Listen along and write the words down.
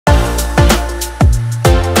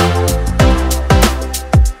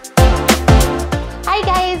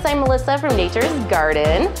Melissa from Nature's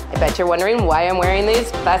Garden. I bet you're wondering why I'm wearing these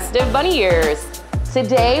festive bunny ears.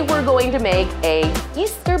 Today we're going to make a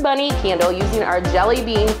Easter bunny candle using our jelly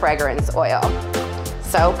bean fragrance oil.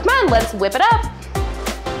 So come on, let's whip it up.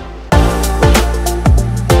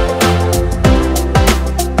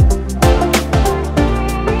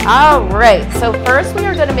 All right, so first we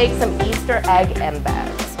are going to make some Easter egg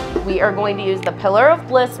embeds. We are going to use the Pillar of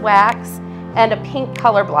Bliss wax and a pink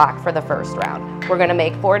color block for the first round. We're going to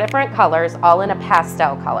make 4 different colors, all in a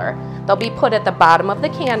pastel color. They'll be put at the bottom of the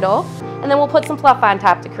candle, and then we'll put some fluff on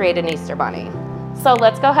top to create an Easter bunny. So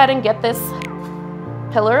let's go ahead and get this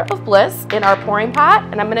Pillar of Bliss in our pouring pot,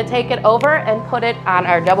 and I'm going to take it over and put it on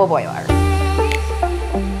our double boiler.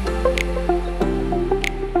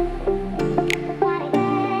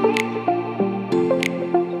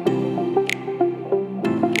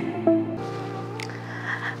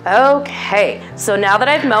 Okay, so now that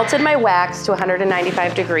I've melted my wax to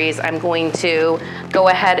 195 degrees, I'm going to go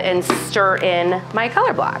ahead and stir in my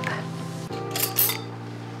color block.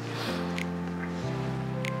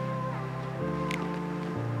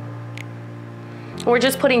 We're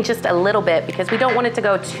just putting just a little bit because we don't want it to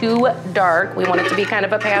go too dark. We want it to be kind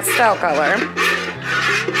of a pastel color.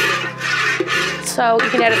 So you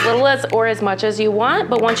can add as little as or as much as you want,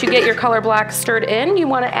 but once you get your color block stirred in, you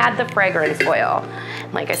want to add the fragrance oil.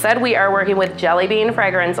 Like I said, we are working with jelly bean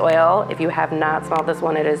fragrance oil. If you have not smelled this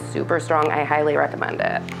one, it is super strong. I highly recommend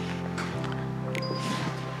it.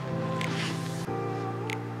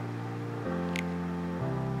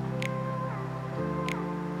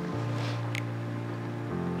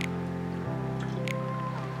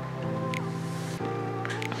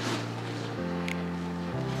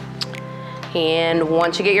 And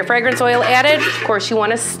once you get your fragrance oil added, of course you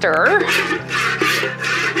want to stir.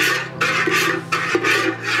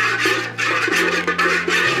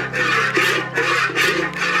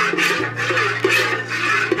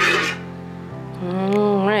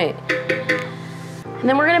 All right. And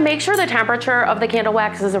then we're going to make sure the temperature of the candle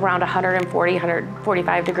wax is around 140,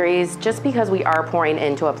 145 degrees, just because we are pouring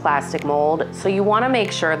into a plastic mold. So you want to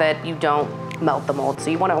make sure that you don't melt the mold. So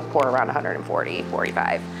you want to pour around 140,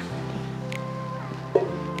 45.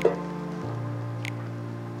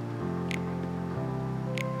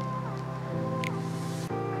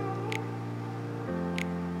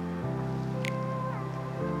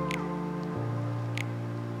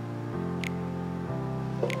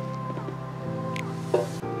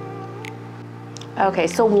 Okay,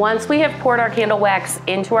 so once we have poured our candle wax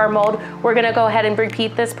into our mold, we're gonna go ahead and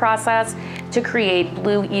repeat this process to create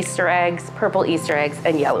blue Easter eggs, purple Easter eggs,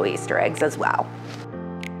 and yellow Easter eggs as well.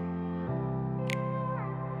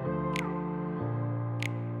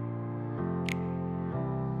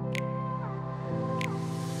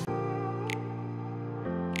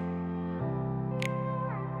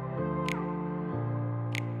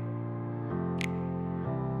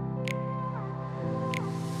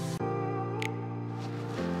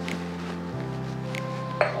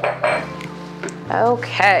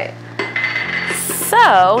 Okay,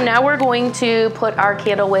 so now we're going to put our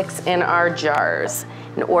candle wicks in our jars.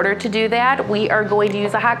 In order to do that, we are going to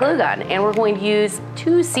use a hot glue gun, and we're going to use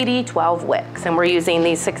 2 CD12 wicks, and we're using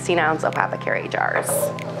these 16-ounce apothecary jars.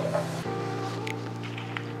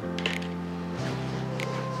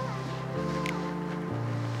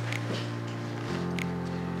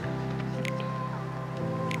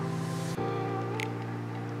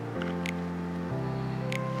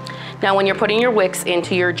 Now when you're putting your wicks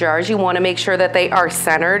into your jars, you want to make sure that they are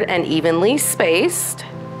centered and evenly spaced.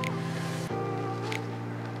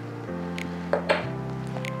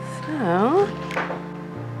 So,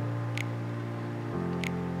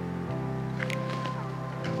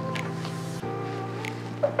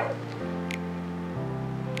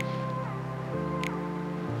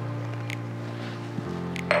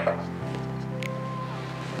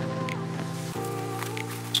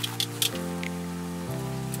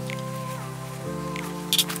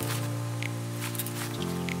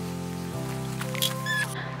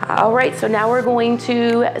 all right, so now we're going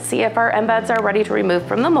to see if our embeds are ready to remove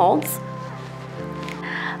from the molds.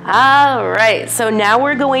 All right, so now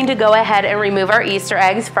we're going to go ahead and remove our Easter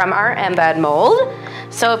eggs from our embed mold.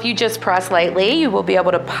 So if you just press lightly, you will be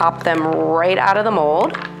able to pop them right out of the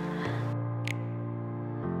mold.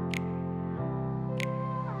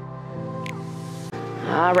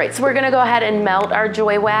 All right, so we're gonna go ahead and melt our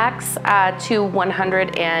joy wax to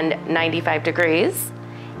 195 degrees.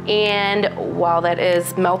 And while that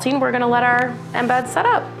is melting, we're gonna let our embed set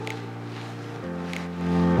up.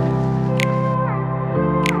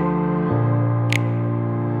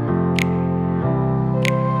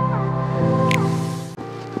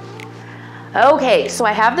 Okay, so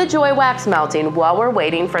I have the Joy Wax melting. While we're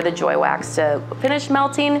waiting for the Joy Wax to finish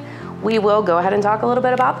melting, we will go ahead and talk a little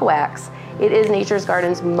bit about the wax. It is Nature's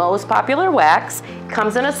Garden's most popular wax. It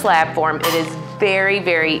comes in a slab form. It is very,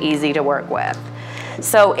 very easy to work with.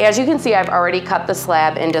 So as you can see, I've already cut the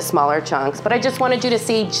slab into smaller chunks, but I just wanted you to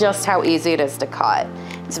see just how easy it is to cut.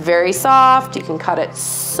 It's very soft. You can cut it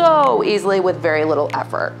so easily with very little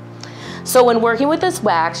effort. So when working with this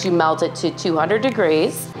wax, you melt it to 200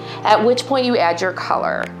 degrees, at which point you add your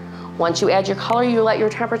color. Once you add your color, you let your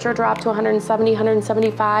temperature drop to 170,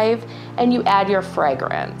 175, and you add your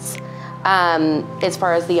fragrance. As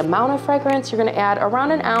far as the amount of fragrance, you're gonna add around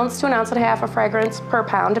 1 ounce to 1.5 ounces of fragrance per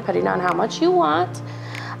pound, depending on how much you want.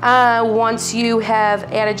 Once you have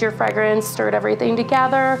added your fragrance, stirred everything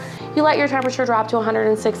together, you let your temperature drop to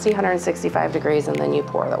 160, 165 degrees, and then you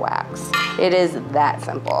pour the wax. It is that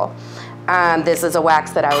simple. This is a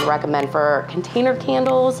wax that I would recommend for container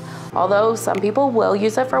candles. Although some people will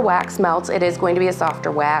use it for wax melts, it is going to be a softer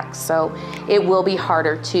wax, so it will be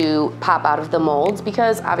harder to pop out of the molds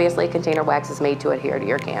because obviously container wax is made to adhere to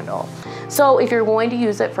your candle. So if you're going to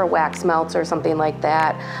use it for wax melts or something like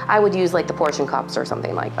that, I would use like the portion cups or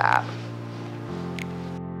something like that.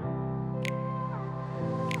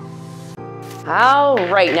 All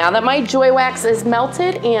right, now that my Joy Wax is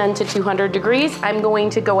melted and to 200 degrees, I'm going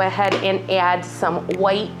to go ahead and add some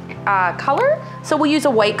white color. So we'll use a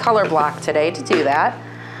white color block today to do that.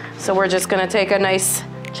 So we're just gonna take a nice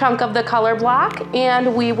chunk of the color block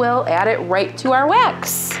and we will add it right to our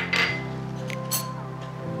wax.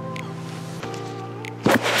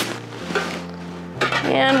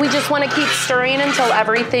 And we just wanna keep stirring until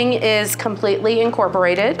everything is completely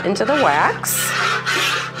incorporated into the wax.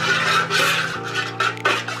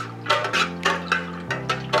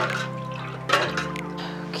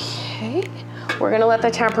 We're gonna let the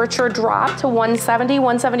temperature drop to 170,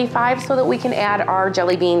 175 so that we can add our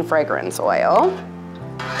jelly bean fragrance oil.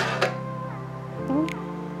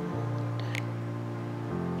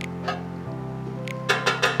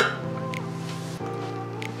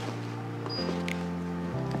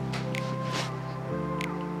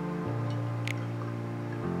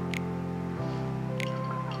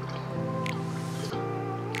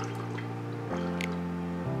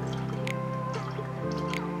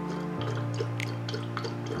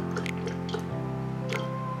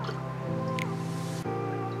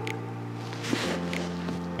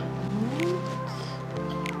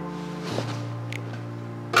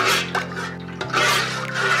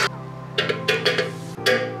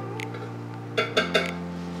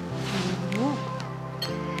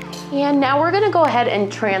 And now we're gonna go ahead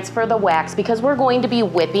and transfer the wax because we're going to be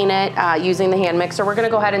whipping it using the hand mixer. We're gonna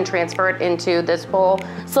go ahead and transfer it into this bowl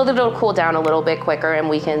so that it'll cool down a little bit quicker and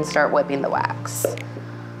we can start whipping the wax.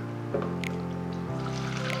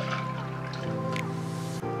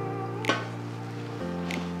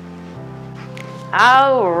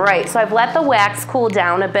 All right, so I've let the wax cool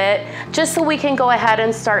down a bit just so we can go ahead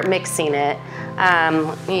and start mixing it.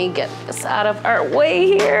 Let me get this out of our way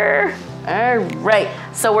here. All right,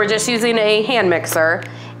 so we're just using a hand mixer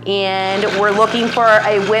and we're looking for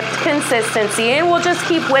a whipped consistency and we'll just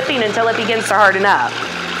keep whipping until it begins to harden up.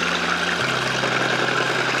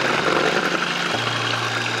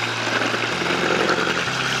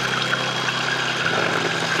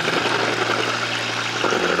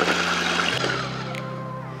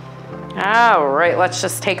 All right, let's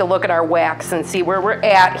just take a look at our wax and see where we're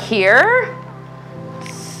at here.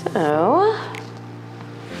 So,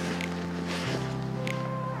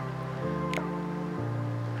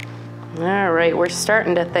 all right, we're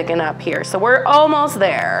starting to thicken up here. So we're almost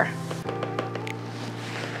there.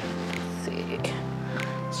 Let's see,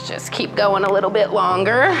 let's just keep going a little bit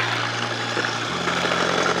longer.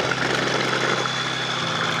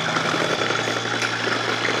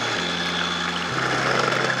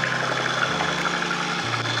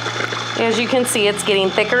 As you can see, it's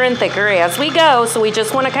getting thicker and thicker as we go, so we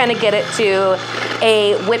just want to kind of get it to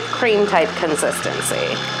a whipped cream type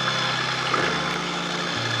consistency.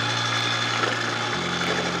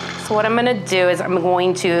 So what I'm going to do is I'm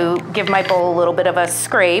going to give my bowl a little bit of a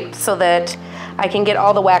scrape so that I can get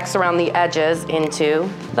all the wax around the edges into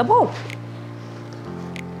the bowl.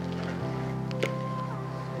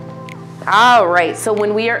 All right, so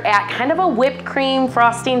when we are at kind of a whipped cream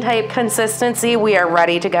frosting type consistency, we are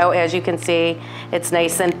ready to go. As you can see, it's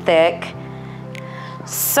nice and thick.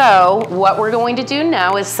 So what we're going to do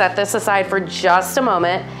now is set this aside for just a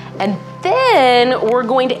moment, and then we're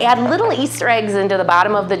going to add little Easter eggs into the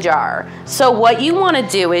bottom of the jar. So what you want to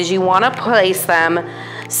do is you want to place them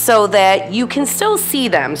so that you can still see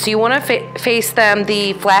them. So you want to face them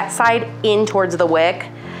the flat side in towards the wick.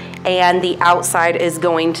 and the outside is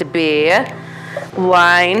going to be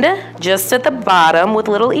lined just at the bottom with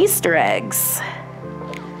little Easter eggs.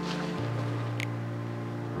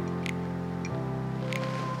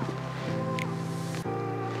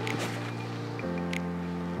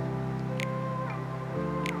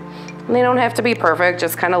 And they don't have to be perfect,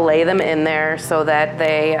 just kind of lay them in there so that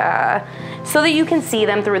you can see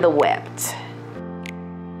them through the whipped.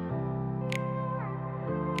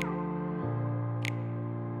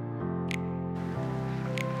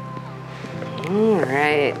 All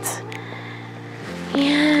right,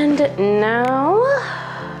 and now,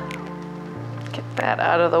 get that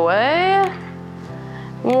out of the way.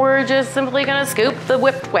 We're just simply gonna scoop the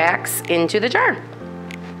whipped wax into the jar.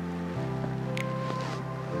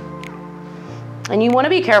 And you wanna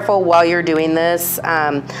be careful while you're doing this.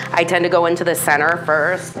 I tend to go into the center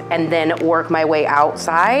first and then work my way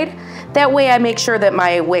outside. That way I make sure that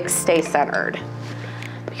my wicks stay centered,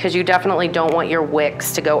 because you definitely don't want your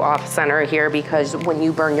wicks to go off center here, because when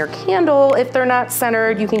you burn your candle, if they're not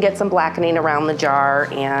centered, you can get some blackening around the jar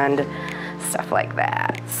and stuff like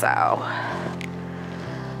that. So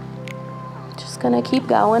just gonna keep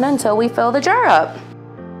going until we fill the jar up.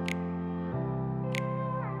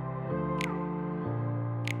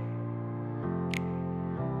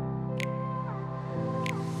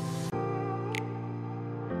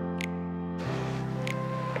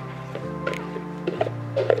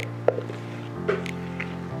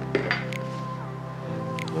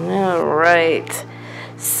 All right,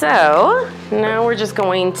 so now we're just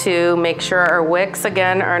going to make sure our wicks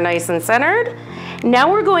again are nice and centered.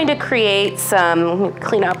 Now we're going to create some,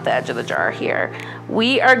 clean up the edge of the jar here.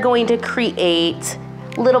 We are going to create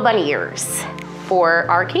little bunny ears for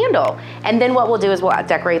our candle. And then what we'll do is we'll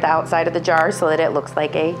decorate the outside of the jar so that it looks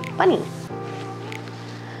like a bunny.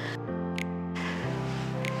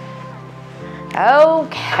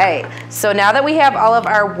 Okay, so now that we have all of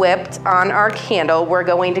our whipped on our candle, we're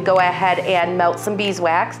going to go ahead and melt some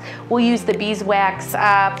beeswax. We'll use the beeswax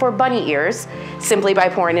for bunny ears simply by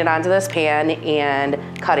pouring it onto this pan and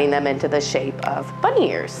cutting them into the shape of bunny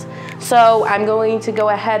ears. So I'm going to go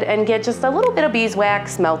ahead and get just a little bit of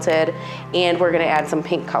beeswax melted, and we're gonna add some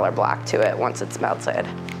pink color block to it once it's melted.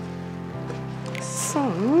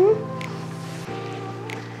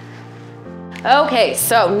 Okay,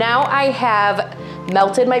 so now I have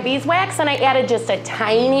melted my beeswax and I added just a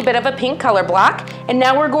tiny bit of a pink color block, and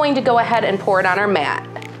now we're going to go ahead and pour it on our mat.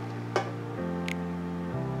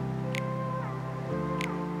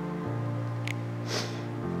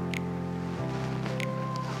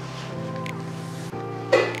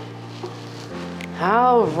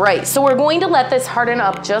 All right, so we're going to let this harden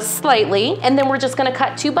up just slightly, and then we're just gonna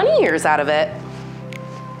cut 2 bunny ears out of it.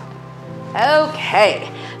 Okay.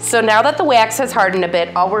 So now that the wax has hardened a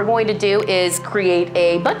bit, all we're going to do is create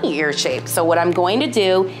a bunny ear shape. So what I'm going to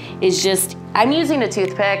do is I'm using a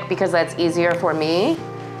toothpick because that's easier for me.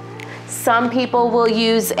 Some people will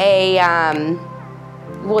use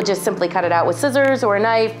we'll just simply cut it out with scissors or a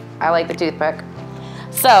knife. I like the toothpick.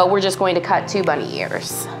 So we're just going to cut 2 bunny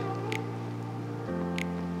ears.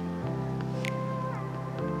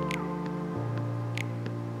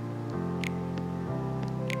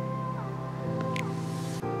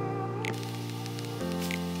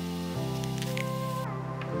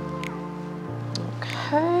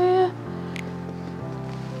 Okay.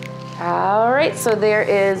 All right, so there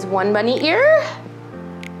is 1 bunny ear.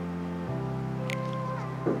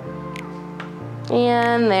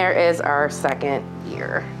 And there is our 2nd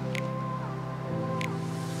ear.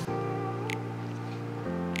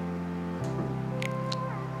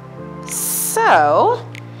 So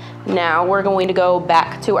now we're going to go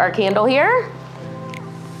back to our candle here.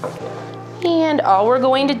 And all we're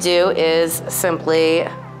going to do is simply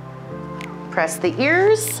press the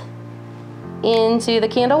ears into the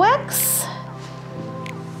candle wax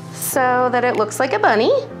so that it looks like a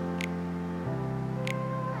bunny.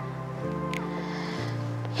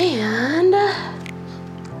 And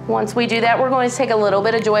once we do that, we're going to take a little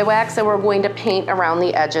bit of joy wax and we're going to paint around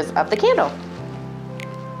the edges of the candle.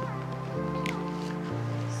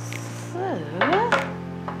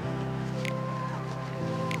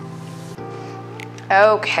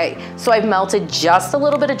 Okay, so I've melted just a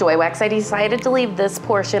little bit of joy wax. I decided to leave this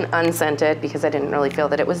portion unscented because I didn't really feel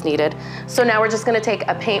that it was needed. So now we're just gonna take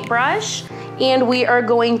a paintbrush and we are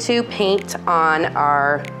going to paint on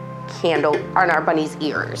our candle, on our bunny's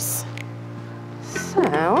ears.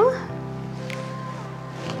 So,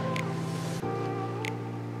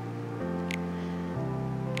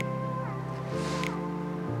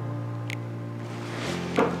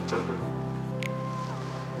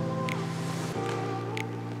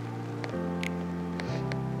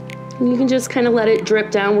 And you can just kind of let it drip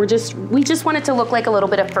down. We just want it to look like a little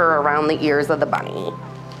bit of fur around the ears of the bunny.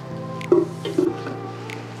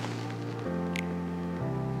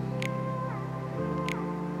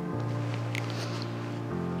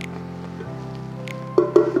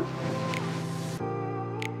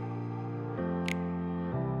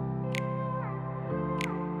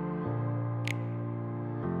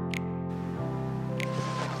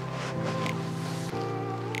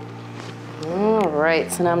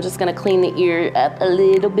 Alright, so now I'm just gonna clean the ear up a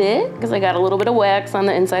little bit because I got a little bit of wax on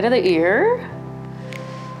the inside of the ear.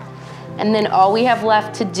 And then all we have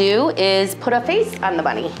left to do is put a face on the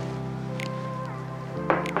bunny.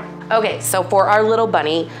 Okay, so for our little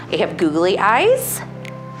bunny, I have googly eyes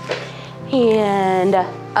and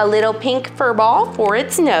a little pink fur ball for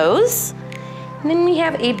its nose. And then we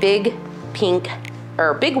have a big pink,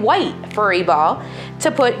 or big white furry ball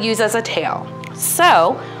to use as a tail.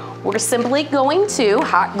 So we're simply going to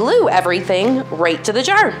hot glue everything right to the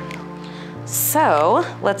jar. So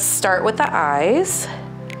let's start with the eyes.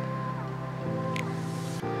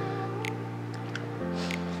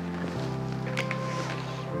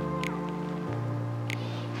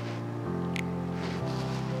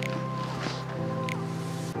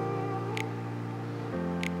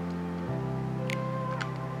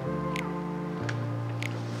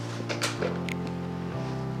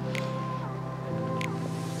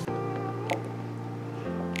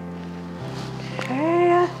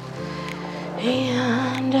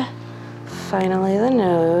 And finally the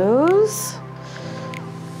nose.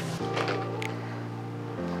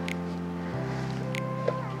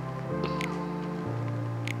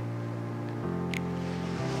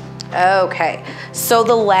 Okay, so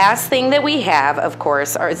the last thing that we have, of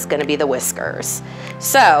course, is going to be the whiskers.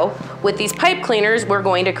 So with these pipe cleaners, we're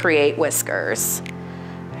going to create whiskers.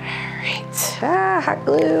 All right, hot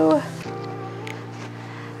glue.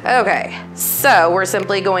 Okay, so we're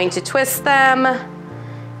simply going to twist them and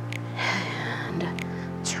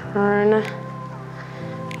turn,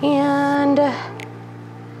 and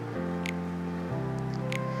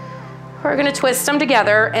we're gonna twist them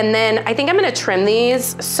together, and then I think I'm gonna trim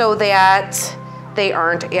these so that they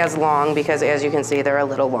aren't as long, because as you can see, they're a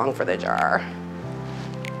little long for the jar.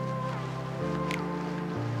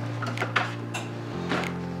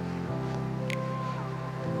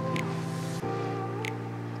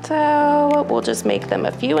 So we'll just make them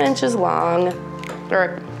a few inches long,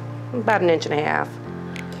 or about 1.5 inches.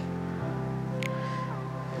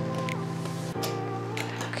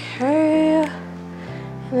 Okay,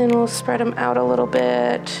 and then we'll spread them out a little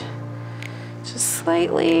bit, just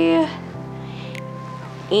slightly.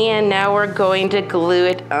 And now we're going to glue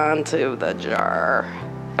it onto the jar.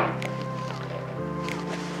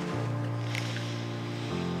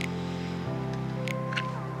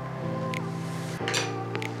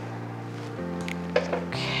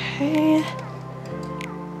 Okay.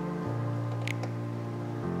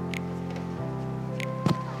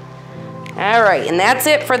 All right, and that's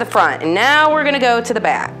it for the front. And now we're gonna go to the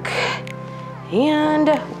back.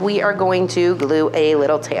 And we are going to glue a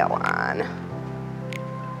little tail on.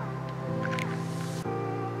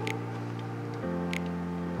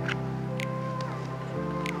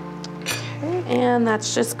 Okay, and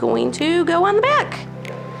that's just going to go on the back.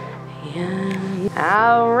 And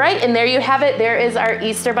all right, and there you have it. There is our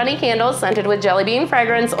Easter Bunny candle scented with jelly bean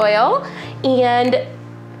fragrance oil. And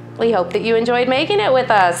we hope that you enjoyed making it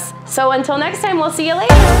with us. So until next time, we'll see you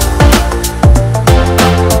later.